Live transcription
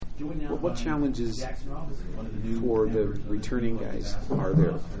what challenges for the returning guys are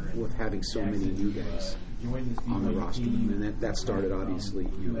there with having so many new guys on the roster? And that started, obviously,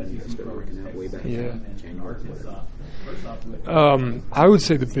 you guys started working out way back in January. I would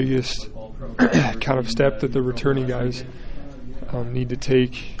say the biggest kind of step that the returning guys need to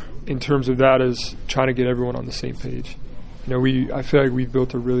take in terms of that is trying to get everyone on the same page. I feel like we've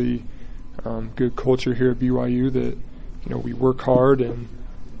built a really good culture here at BYU that, we work hard and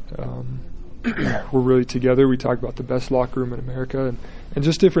we're really together. We talk about the best locker room in America and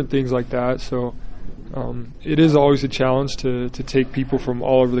just different things like that. So it is always a challenge to take people from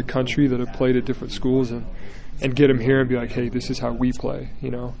all over the country that have played at different schools and get them here and be like, hey, this is how we play,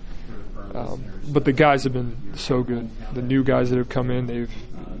 But the guys have been so good. The new guys that have come in,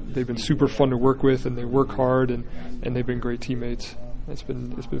 they've been super fun to work with, and they work hard, and they've been great teammates. It's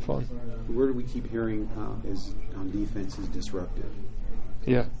been fun. The word we keep hearing is on defense is disruptive.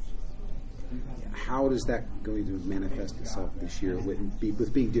 Yeah. How is that going to manifest itself this year with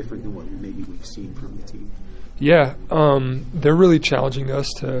being different than what maybe we've seen from the team? Yeah, they're really challenging us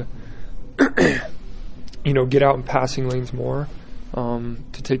to, get out in passing lanes more,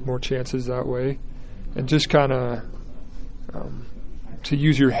 to take more chances that way, and just kind of to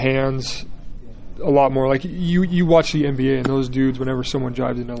use your hands a lot more. Like you watch the NBA, and those dudes, whenever someone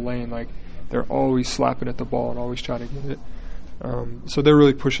drives into a lane, like they're always slapping at the ball and always trying to get it. So they're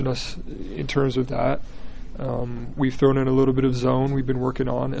really pushing us in terms of that. We've thrown in a little bit of zone we've been working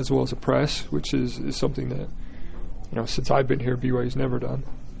on, as well as a press, which is something that since I've been here, BYU's never done.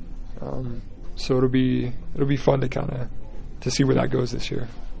 So it'll be fun to see where that goes this year.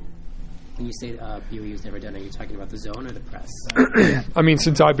 When you say BYU's never done, are you talking about the zone or the press? I mean,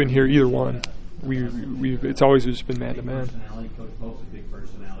 since I've been here, either one. It's always just been man to man.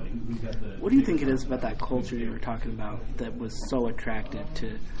 What do you think it is about that culture you were talking about that was so attractive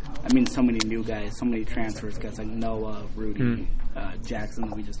to, so many new guys, so many transfers, guys like Noah, Rudy, Jackson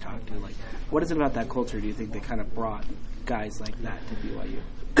that we just talked to? Like, what is it about that culture, do you think, that kind of brought guys like that to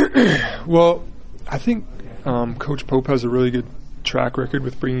BYU? Well, I think Coach Pope has a really good track record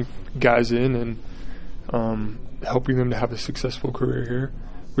with bringing guys in and helping them to have a successful career here,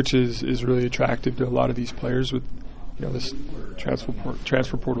 which is really attractive to a lot of these players. With this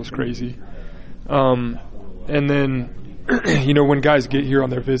transfer portal is crazy, and then when guys get here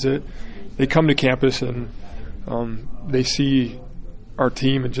on their visit, they come to campus and they see our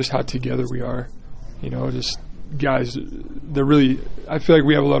team and just how together we are. Just guys, they're really. I feel like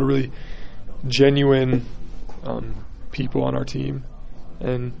we have a lot of really genuine people on our team,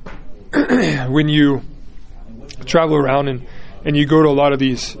 and when you travel around and you go to a lot of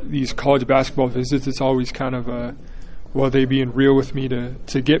these college basketball visits, it's always kind of are they being real with me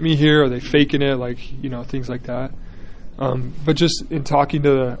to get me here? Are they faking it? Things like that. But just in talking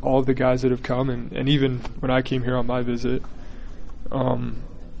to all of the guys that have come, and even when I came here on my visit,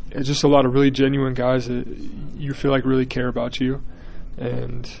 it's just a lot of really genuine guys that you feel like really care about you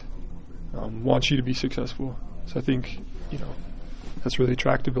and want you to be successful. So I think, that's really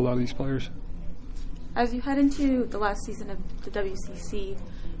attractive to a lot of these players. As you head into the last season of the WCC,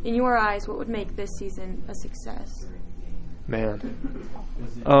 in your eyes, what would make this season a success? Man.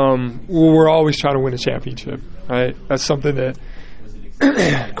 Well, we're always trying to win a championship, right? That's something that,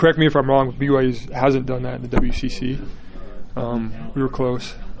 correct me if I'm wrong, but BYU hasn't done that in the WCC. We were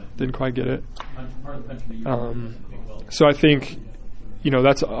close. Didn't quite get it. So I think,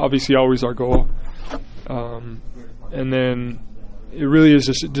 that's obviously always our goal. And then it really is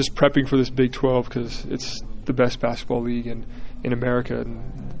just prepping for this Big 12 because it's the best basketball league in America, and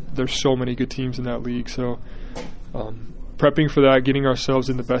there's so many good teams in that league. So prepping for that, getting ourselves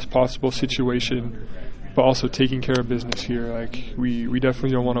in the best possible situation, but also taking care of business here. Like we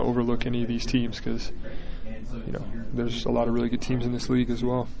definitely don't want to overlook any of these teams because there's a lot of really good teams in this league as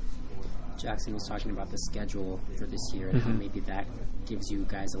well. Jackson was talking about the schedule for this year and how maybe that gives you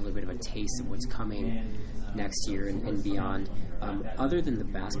guys a little bit of a taste of what's coming next year and beyond. Other than the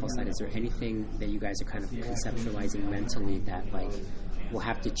basketball side, is there anything that you guys are kind of conceptualizing mentally that will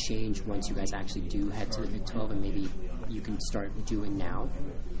have to change once you guys actually do head to the Big 12 and maybe you can start doing now?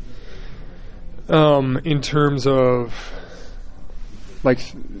 In terms of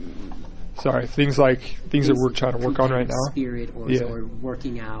things that we're trying to work on right now. Spirit or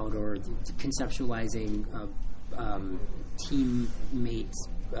working out or conceptualizing teammate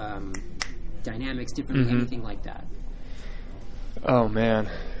dynamics differently, anything like that. Oh man,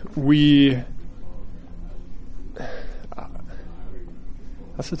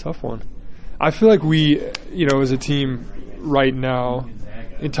 that's a tough one. I feel like we, as a team right now,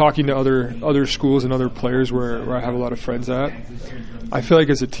 in talking to other schools and other players where I have a lot of friends at, I feel like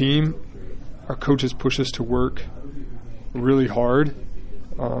as a team, our coaches push us to work really hard.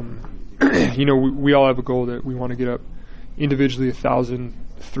 We all have a goal that we want to get up individually 1,000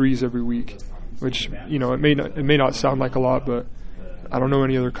 threes every week, which it may not sound like a lot, but I don't know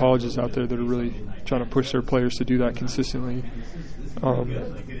any other colleges out there that are really trying to push their players to do that consistently.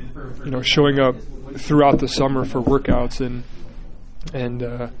 Showing up throughout the summer for workouts and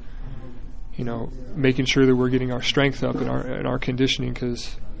making sure that we're getting our strength up and our conditioning,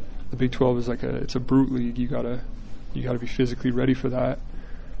 because the Big 12 is it's a brute league. You gotta be physically ready for that.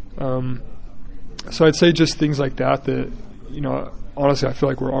 So I'd say just things like that honestly I feel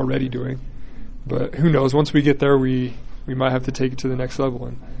like we're already doing, but who knows? Once we get there, we might have to take it to the next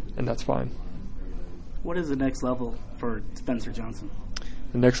level, and that's fine. What is the next level for Spencer Johnson?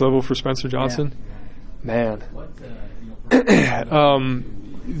 The next level for Spencer Johnson? Yeah. Man.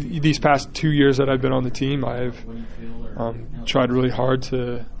 These past 2 years that I've been on the team, I've tried really hard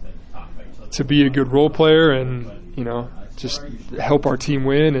to be a good role player and, just help our team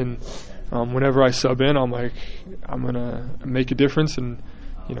win. And whenever I sub in, I'm like, I'm going to make a difference and,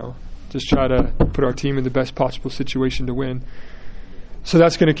 just try to put our team in the best possible situation to win. So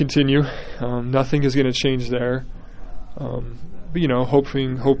that's going to continue. Nothing is going to change there. But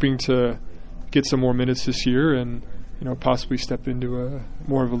hoping to get some more minutes this year and possibly step into a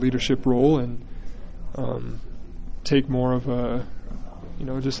more of a leadership role and take more of a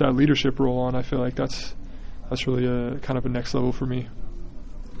just that leadership role on. I feel like that's really a kind of a next level for me.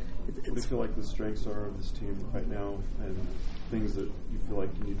 What do you feel like the strengths are of this team right now, and things that you feel like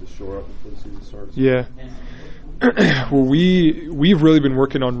you need to shore up before the season starts? Yeah. Well, we've really been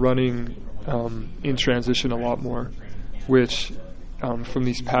working on running in transition a lot more, which from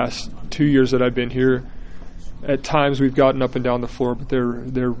these past 2 years that I've been here, at times we've gotten up and down the floor, but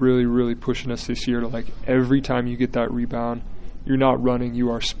they're really, really pushing us this year to every time you get that rebound, you're not running, you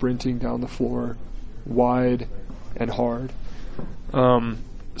are sprinting down the floor wide and hard.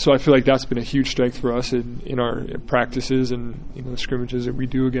 So I feel like that's been a huge strength for us in our practices and the scrimmages that we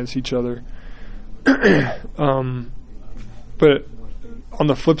do against each other. But on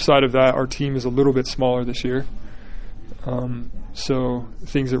the flip side of that, our team is a little bit smaller this year. So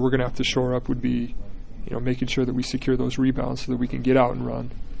things that we're going to have to shore up would be, making sure that we secure those rebounds so that we can get out and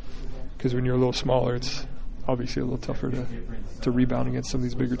run. Because when you're a little smaller, it's obviously a little tougher to rebound against some of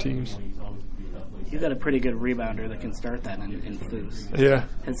these bigger teams. You got a pretty good rebounder that can start that in Foos. Yeah.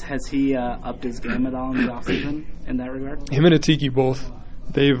 Has he upped his game at all in the offseason in that regard? Him and Atiki both.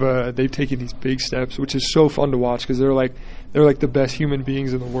 They've taken these big steps, which is so fun to watch because they're like the best human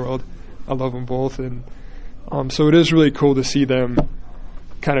beings in the world. I love them both, and so it is really cool to see them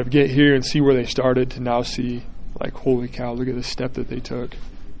kind of get here and see where they started to now see holy cow, look at the step that they took.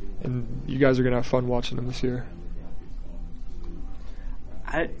 And you guys are gonna have fun watching them this year.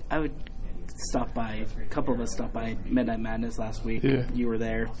 I would stop by. A couple of us stopped by Midnight Madness last week. Yeah. You were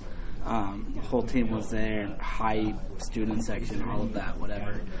there. The whole team was there. High student section, all of that,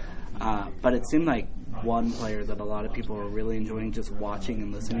 whatever. But it seemed like one player that a lot of people were really enjoying just watching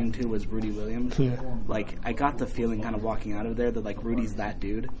and listening to was Rudy Williams. Yeah. I got the feeling kind of walking out of there that Rudy's that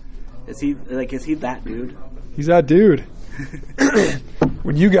dude. Is he that dude? He's that dude.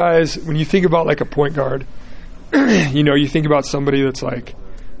 When you think about a point guard, you think about somebody that's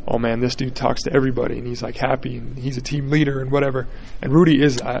oh man, this dude talks to everybody and he's happy and he's a team leader and whatever. And Rudy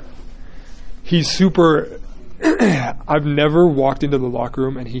is that. He's super. I've never walked into the locker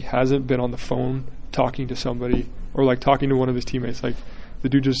room and he hasn't been on the phone talking to somebody or talking to one of his teammates. The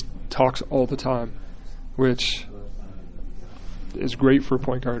dude just talks all the time, which is great for a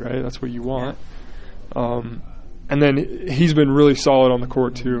point guard, right? That's what you want. And then he's been really solid on the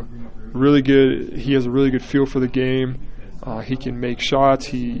court too. Really good. He has a really good feel for the game. He can make shots.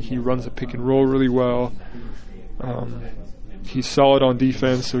 He runs the pick and roll really well. He's solid on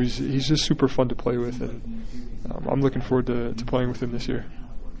defense, so he's just super fun to play with, and I'm looking forward to playing with him this year.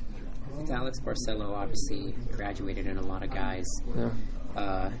 Alex Barcelo obviously graduated, and a lot of guys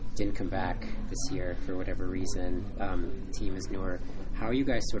didn't come back this year for whatever reason. The team is newer. How are you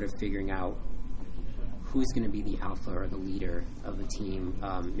guys sort of figuring out who's going to be the alpha or the leader of the team?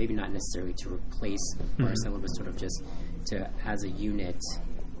 Maybe not necessarily to replace Barcelo, but sort of just to, as a unit,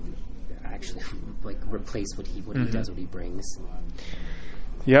 actually replace what he does, what he brings.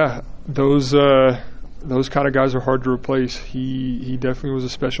 Yeah, those kind of guys are hard to replace. He definitely was a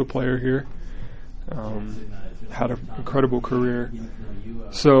special player here. Had an incredible career.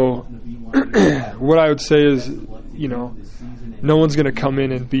 So what I would say is, no one's going to come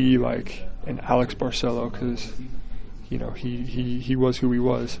in and be like an Alex Barcelo because he was who he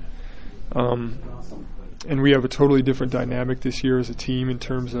was. And we have a totally different dynamic this year as a team in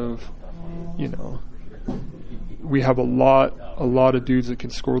terms of, we have a lot of dudes that can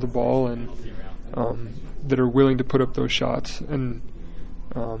score the ball and that are willing to put up those shots. And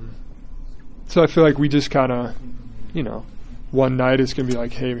so I feel like we just kind of, one night it's going to be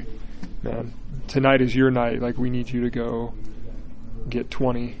like, hey, man, tonight is your night. Like, we need you to go get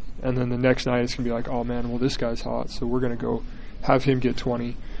 20. And then the next night it's going to be like, oh, man, well, this guy's hot, so we're going to go have him get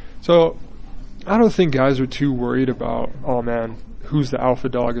 20. So I don't think guys are too worried about, oh, man, who's the alpha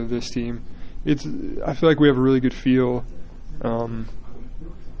dog of this team. I feel like we have a really good feel. It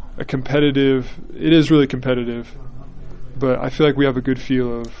is really competitive, but I feel like we have a good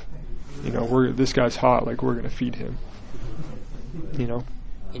feel of, this guy's hot, like we're going to feed him.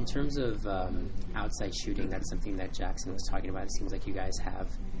 In terms of outside shooting, that's something that Jackson was talking about. It seems like you guys have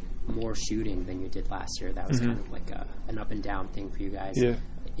more shooting than you did last year. That was kind of like an up and down thing for you guys. Yeah.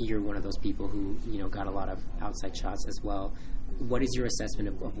 You're one of those people who got a lot of outside shots as well. What is your assessment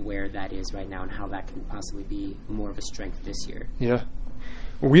of where that is right now and how that can possibly be more of a strength this year? Yeah.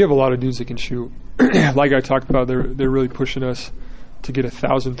 Well, we have a lot of dudes that can shoot. Like I talked about, they're really pushing us to get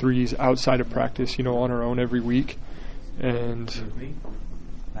 1,000 threes outside of practice, on our own every week. And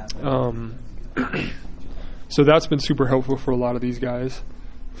so that's been super helpful for a lot of these guys,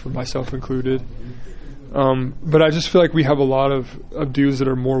 for myself included. But I just feel like we have a lot of dudes that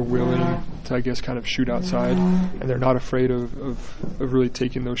are more willing to, I guess, kind of shoot outside, and they're not afraid of really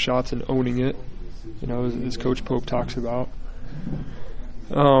taking those shots and owning it, as Coach Pope talks about.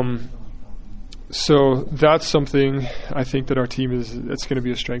 So that's something I think that our team that's going to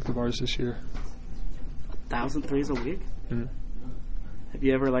be a strength of ours this year. 1,000 threes a week? Mm-hmm. Have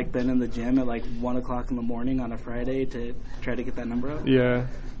you ever been in the gym at 1 o'clock in the morning on a Friday to try to get that number up? Yeah,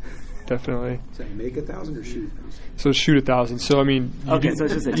 definitely. So you make 1,000 or shoot 1,000? So shoot 1,000. So I mean, so it's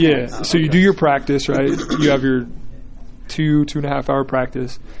just a chance. So you do your practice, right? You have your 2.5 hour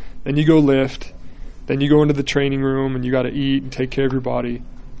practice, then you go lift, then you go into the training room and you got to eat and take care of your body,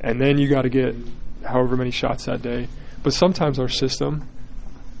 and then you got to get however many shots that day. But sometimes our system,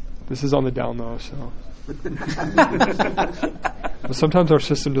 this is on the down low, so. But sometimes our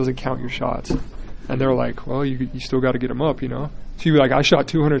system doesn't count your shots, and they're like, well, you still got to get them up, So you'd be like, I shot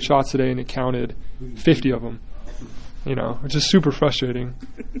 200 shots today and it counted 50 of them, which is super frustrating.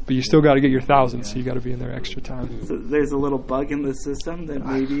 But you still got to get your 1,000, so you got to be in there extra time. So there's a little bug in the system that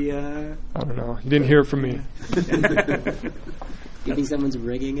maybe I don't know. You didn't hear it from me. You think someone's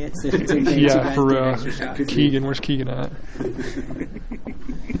rigging it? Yeah, for real. Keegan, where's Keegan at?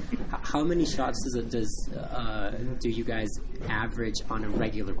 How many shots do you guys average on a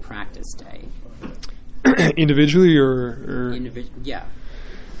regular practice day? Individually or yeah.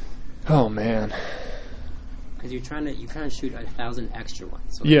 Oh man. Because you kind of shoot 1,000 extra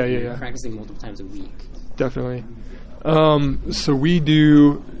ones. So Yeah. Practicing multiple times a week. Definitely. So we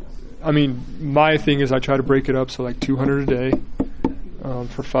do. I mean, my thing is I try to break it up, so 200 a day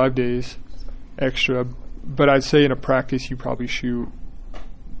for 5 days extra. But I'd say in a practice you probably shoot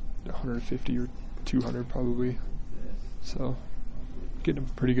 150 or 200 probably. So getting a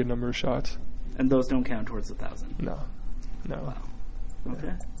pretty good number of shots. And those don't count towards 1,000? No. Wow.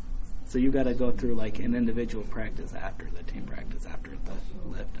 Okay. So you got to go through an individual practice after the team practice, after the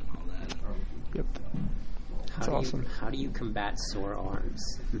lift and all that. Yep. That's awesome. How do you combat sore arms?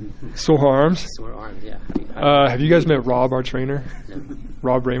 Sore arms? Sore arms, yeah. Have you guys met Rob, our trainer? No.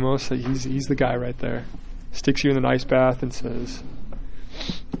 Rob Ramos. He's the guy right there. Sticks you in an ice bath and says,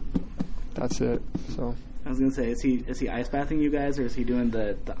 "That's it." So. I was gonna say, is he ice bathing you guys, or is he doing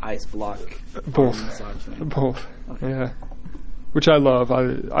the ice block? Both. Massage thing? Both. Okay. Yeah. Which I love.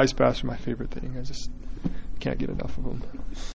 Ice baths are my favorite thing. I just can't get enough of them.